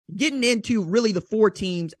getting into really the 4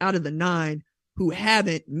 teams out of the 9 who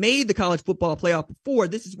haven't made the college football playoff before,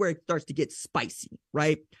 this is where it starts to get spicy,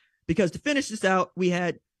 right? Because to finish this out, we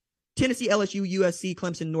had Tennessee, LSU, USC,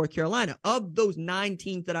 Clemson, North Carolina. Of those 9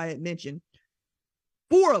 teams that I had mentioned,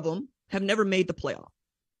 4 of them have never made the playoff,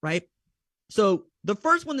 right? So the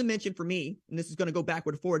first one to mention for me, and this is going to go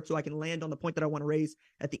backward and forward so I can land on the point that I want to raise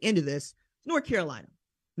at the end of this, is North Carolina.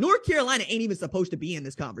 North Carolina ain't even supposed to be in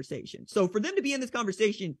this conversation. So for them to be in this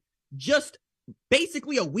conversation just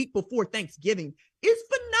basically a week before Thanksgiving is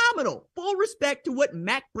phenomenal. Full respect to what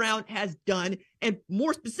Mac Brown has done, and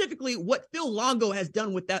more specifically, what Phil Longo has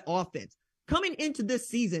done with that offense. Coming into this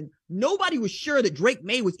season, nobody was sure that Drake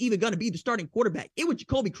May was even going to be the starting quarterback. It was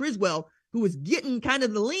Jacoby Criswell who was getting kind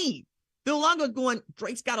of the lead. Phil Longo's going,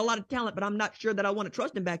 Drake's got a lot of talent, but I'm not sure that I want to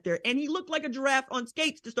trust him back there. And he looked like a giraffe on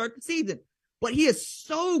skates to start the season. But he has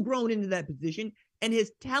so grown into that position, and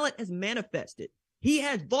his talent has manifested. He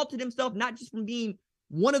has vaulted himself not just from being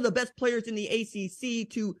one of the best players in the ACC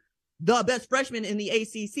to the best freshman in the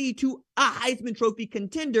ACC to a Heisman Trophy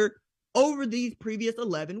contender over these previous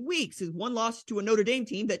 11 weeks. His one loss to a Notre Dame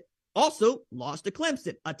team that also lost to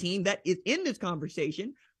Clemson, a team that is in this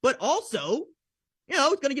conversation, but also, you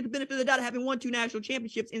know, it's going to get the benefit of the doubt of having won 2 national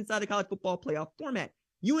championships inside the college football playoff format.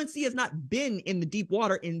 UNC has not been in the deep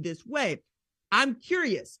water in this way. I'm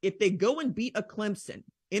curious if they go and beat a Clemson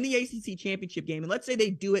in the ACC championship game, and let's say they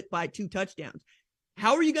do it by 2 touchdowns.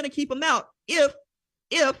 How are you going to keep them out if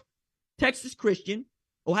Texas Christian,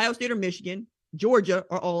 Ohio State or Michigan, Georgia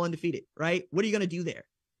are all undefeated, right? What are you going to do there?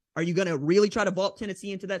 Are you going to really try to vault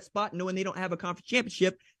Tennessee into that spot knowing they don't have a conference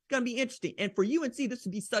championship? It's going to be interesting. And for UNC, this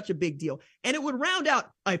would be such a big deal. And it would round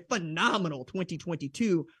out a phenomenal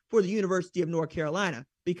 2022 for the University of North Carolina,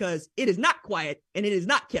 because it is not quiet and it is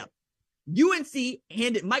not kept. UNC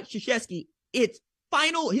handed Mike Krzyzewski his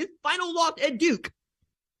final loss at Duke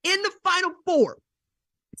in the Final Four.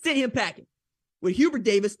 Sent him packing with Hubert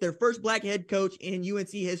Davis, their first black head coach in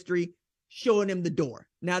UNC history, showing him the door.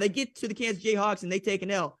 Now they get to the Kansas Jayhawks and they take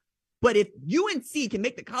an L. But if UNC can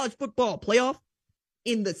make the college football playoff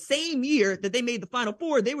in the same year that they made the Final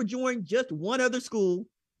Four, they would join just one other school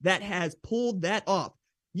that has pulled that off.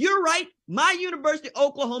 You're right. My University,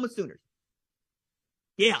 Oklahoma Sooners.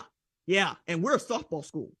 Yeah. And we're a softball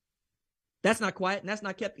school. That's not quiet and that's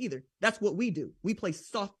not kept either. That's what we do. We play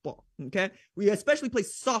softball. Okay. We especially play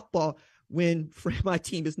softball when my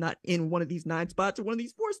team is not in one of these 9 spots or one of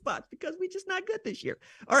these 4 spots, because we're just not good this year.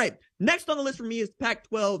 All right. Next on the list for me is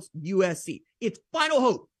Pac-12's USC. Its final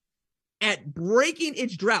hope at breaking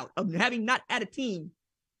its drought of having not had a team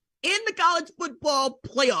in the college football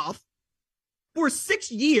playoff for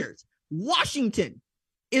 6 years. Washington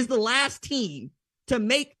is the last team to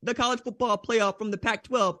make the college football playoff from the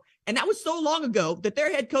Pac-12. And that was so long ago that their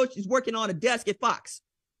head coach is working on a desk at Fox.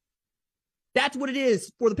 That's what it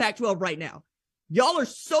is for the Pac-12 right now. Y'all are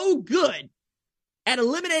so good at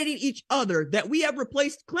eliminating each other that we have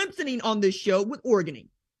replaced Clemsoning on this show with Oregoning,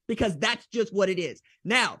 because that's just what it is.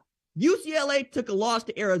 Now, UCLA took a loss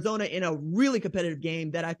to Arizona in a really competitive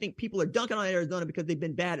game that I think people are dunking on Arizona because they've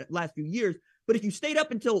been bad the last few years. But if you stayed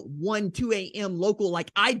up until 1, 2 a.m. local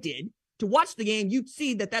like I did to watch the game, you'd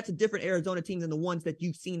see that that's a different Arizona team than the ones that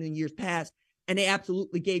you've seen in years past. And they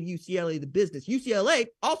absolutely gave UCLA the business. UCLA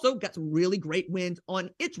also got some really great wins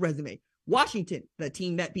on its resume. Washington, the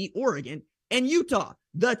team that beat Oregon, and Utah,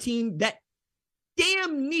 the team that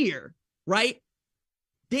damn near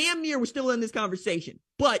was still in this conversation,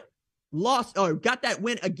 but lost or got that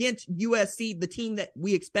win against USC, the team that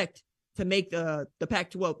we expect to make the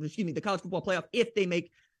Pac-12, the college football playoff if they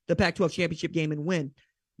make the Pac-12 championship game and win.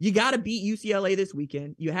 You got to beat UCLA this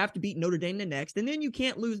weekend. You have to beat Notre Dame the next, and then you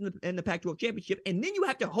can't lose in the Pac-12 championship. And then you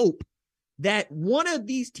have to hope that one of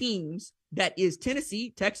these teams, that is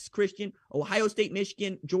Tennessee, Texas Christian, Ohio State,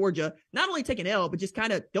 Michigan, Georgia, not only take an L, but just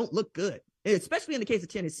kind of don't look good, especially in the case of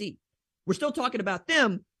Tennessee. We're still talking about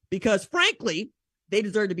them because, frankly, they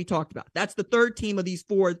deserve to be talked about. That's the 3rd team of these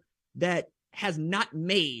 4 that has not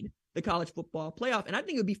made the college football playoff. And I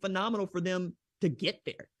think it would be phenomenal for them to get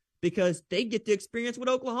there, because they get to experience what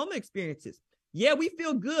Oklahoma experiences. Yeah, we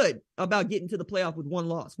feel good about getting to the playoff with 1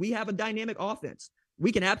 loss. We have a dynamic offense.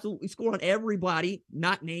 We can absolutely score on everybody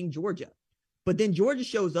not named Georgia. But then Georgia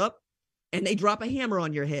shows up and they drop a hammer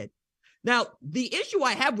on your head. Now, the issue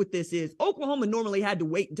I have with this is Oklahoma normally had to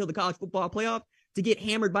wait until the college football playoff to get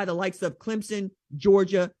hammered by the likes of Clemson,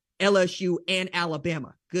 Georgia, LSU, and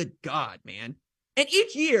Alabama. Good God, man. And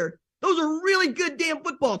each year, those are really good damn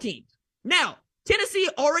football teams. Now, Tennessee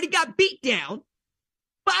already got beat down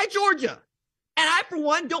by Georgia. And I, for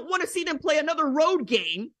one, don't want to see them play another road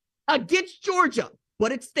game against Georgia.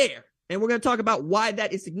 But it's there. And we're going to talk about why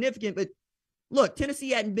that is significant. But look,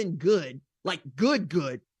 Tennessee hadn't been good, like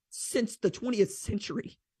good, since the 20th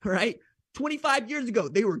century, right? 25 years ago,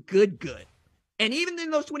 they were good. And even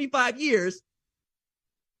in those 25 years,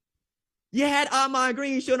 you had Ahman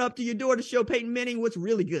Green showing up to your door to show Peyton Manning what's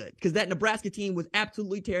really good, because that Nebraska team was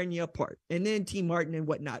absolutely tearing you apart. And then T. Martin and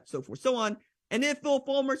whatnot, so forth, so on. And then Phil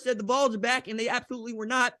Fulmer said the Vols are back, and they absolutely were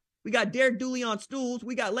not. We got Derek Dooley on stools.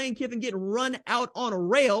 We got Lane Kiffin getting run out on a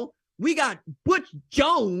rail. We got Butch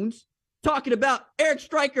Jones talking about Eric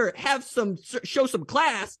Stryker show some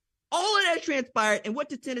class. All of that transpired. And what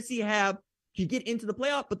did Tennessee have to get into the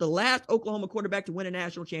playoff? But the last Oklahoma quarterback to win a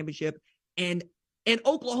national championship, and an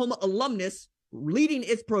Oklahoma alumnus leading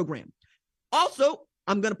its program. Also,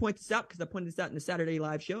 I'm going to point this out because I pointed this out in the Saturday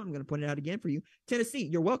Live show. I'm going to point it out again for you. Tennessee,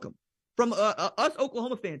 you're welcome. From us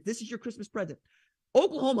Oklahoma fans, this is your Christmas present.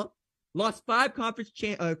 Oklahoma lost 5 conference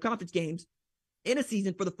games in a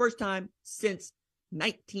season for the first time since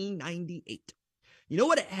 1998. You know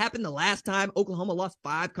what happened the last time Oklahoma lost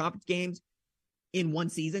 5 conference games in one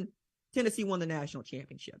season? Tennessee won the national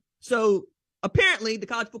championship. So apparently the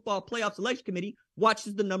College Football Playoff Selection Committee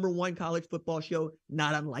watches the #1 college football show,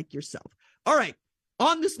 not unlike yourself. All right.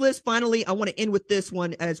 On this list, finally, I want to end with this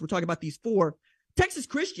one as we're talking about these 4. Texas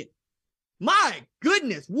Christian. My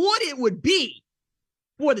goodness, what it would be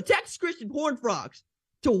for the Texas Christian Horned Frogs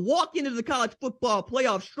to walk into the college football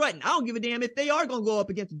playoff strutting. I don't give a damn if they are going to go up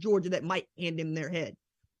against Georgia that might hand them their head.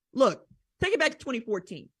 Look, take it back to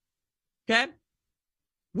 2014. Okay?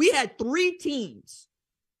 We had 3 teams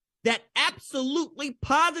that absolutely,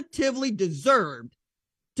 positively deserved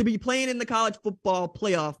to be playing in the college football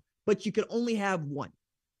playoff, but you could only have one.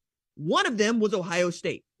 One of them was Ohio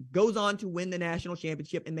State, goes on to win the national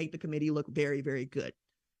championship and make the committee look very, very good.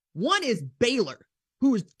 One is Baylor,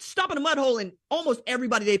 who was stopping a mud hole in almost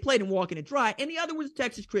everybody they played and walking it dry, and the other was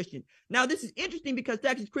Texas Christian. Now, this is interesting because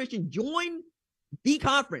Texas Christian joined the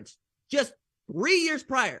conference just 3 years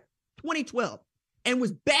prior, 2012, and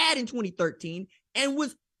was bad in 2013 and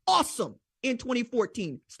was awesome in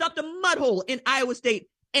 2014. Stopped a mud hole in Iowa State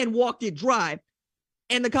and walked it dry.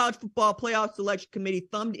 And the College Football Playoff Selection Committee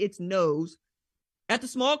thumbed its nose at the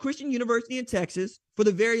small Christian university in Texas for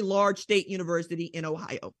the very large state university in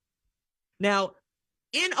Ohio. Now,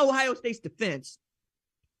 in Ohio State's defense,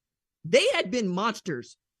 they had been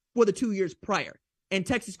monsters for the 2 years prior, and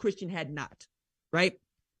Texas Christian had not, right?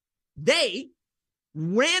 They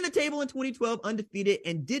ran the table in 2012 undefeated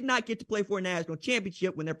and did not get to play for a national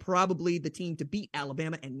championship when they're probably the team to beat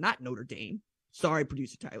Alabama and not Notre Dame. Sorry,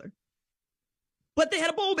 producer Tyler. But they had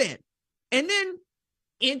a bowl ban. And then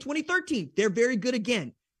in 2013, they're very good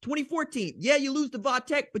again. 2014, yeah, you lose to Va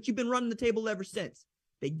Tech, but you've been running the table ever since.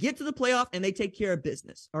 They get to the playoff and they take care of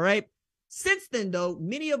business, all right? Since then, though,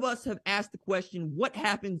 many of us have asked the question, what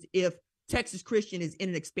happens if Texas Christian is in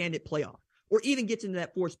an expanded playoff or even gets into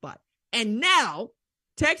that 4th spot? And now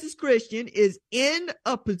Texas Christian is in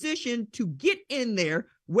a position to get in there,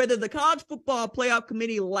 whether the College Football Playoff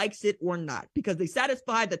Committee likes it or not, because they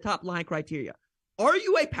satisfied the top line criteria. Are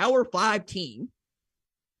you a Power 5 team?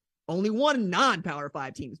 Only one non-Power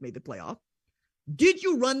 5 team has made the playoff. Did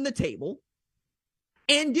you run the table?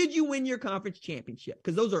 And did you win your conference championship?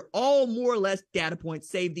 Because those are all more or less data points,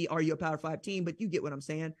 save the are you a Power 5 team, but you get what I'm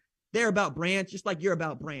saying. They're about brands, just like you're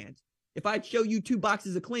about brands. If I show you 2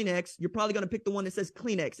 boxes of Kleenex, you're probably going to pick the one that says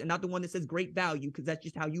Kleenex and not the one that says great value, because that's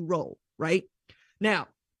just how you roll, right? Now,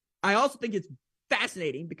 I also think it's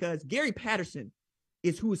fascinating because Gary Patterson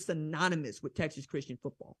is who is synonymous with Texas Christian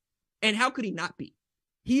football. And how could he not be?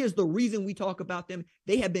 He is the reason we talk about them.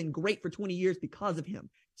 They have been great for 20 years because of him.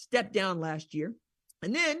 Stepped down last year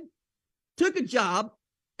and then took a job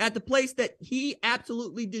at the place that he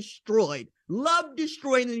absolutely destroyed. Loved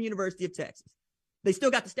destroying the University of Texas. They still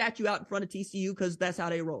got the statue out in front of TCU because that's how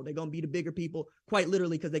they roll. They're going to be the bigger people, quite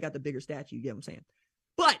literally, because they got the bigger statue. You get what I'm saying?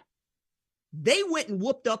 But they went and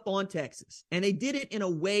whooped up on Texas, and they did it in a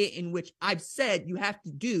way in which I've said you have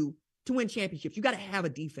to do to win championships. You got to have a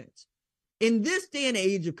defense. In this day and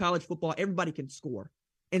age of college football, everybody can score.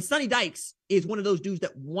 And Sonny Dykes is one of those dudes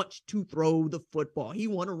that wants to throw the football. He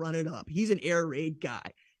want to run it up. He's an air raid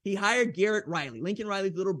guy. He hired Garrett Riley, Lincoln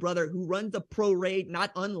Riley's little brother, who runs a pro raid,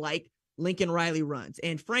 not unlike Lincoln Riley runs.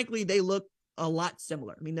 And frankly, they look a lot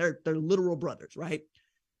similar. I mean, they're literal brothers, right?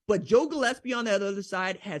 But Joe Gillespie on the other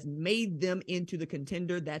side has made them into the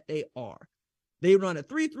contender that they are. They run a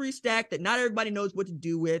 3-3 stack that not everybody knows what to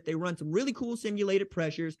do with. They run some really cool simulated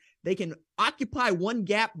pressures. They can occupy one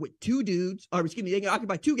gap with 2 dudes, or excuse me, they can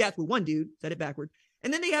occupy 2 gaps with 1 dude, said it backwards.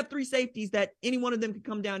 And then they have 3 safeties that any one of them can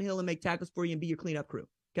come downhill and make tackles for you and be your cleanup crew,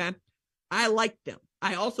 okay? I like them.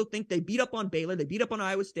 I also think they beat up on Baylor. They beat up on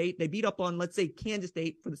Iowa State. They beat up on, let's say, Kansas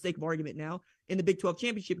State, for the sake of argument now, in the Big 12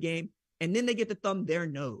 championship game. And then they get to thumb their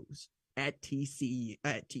nose at the CFP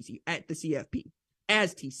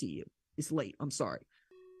as TCU. It's late. I'm sorry.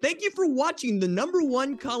 Thank you for watching the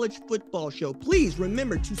 #1 college football show. Please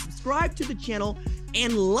remember to subscribe to the channel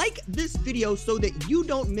and like this video so that you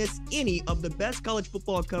don't miss any of the best college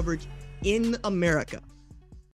football coverage in America.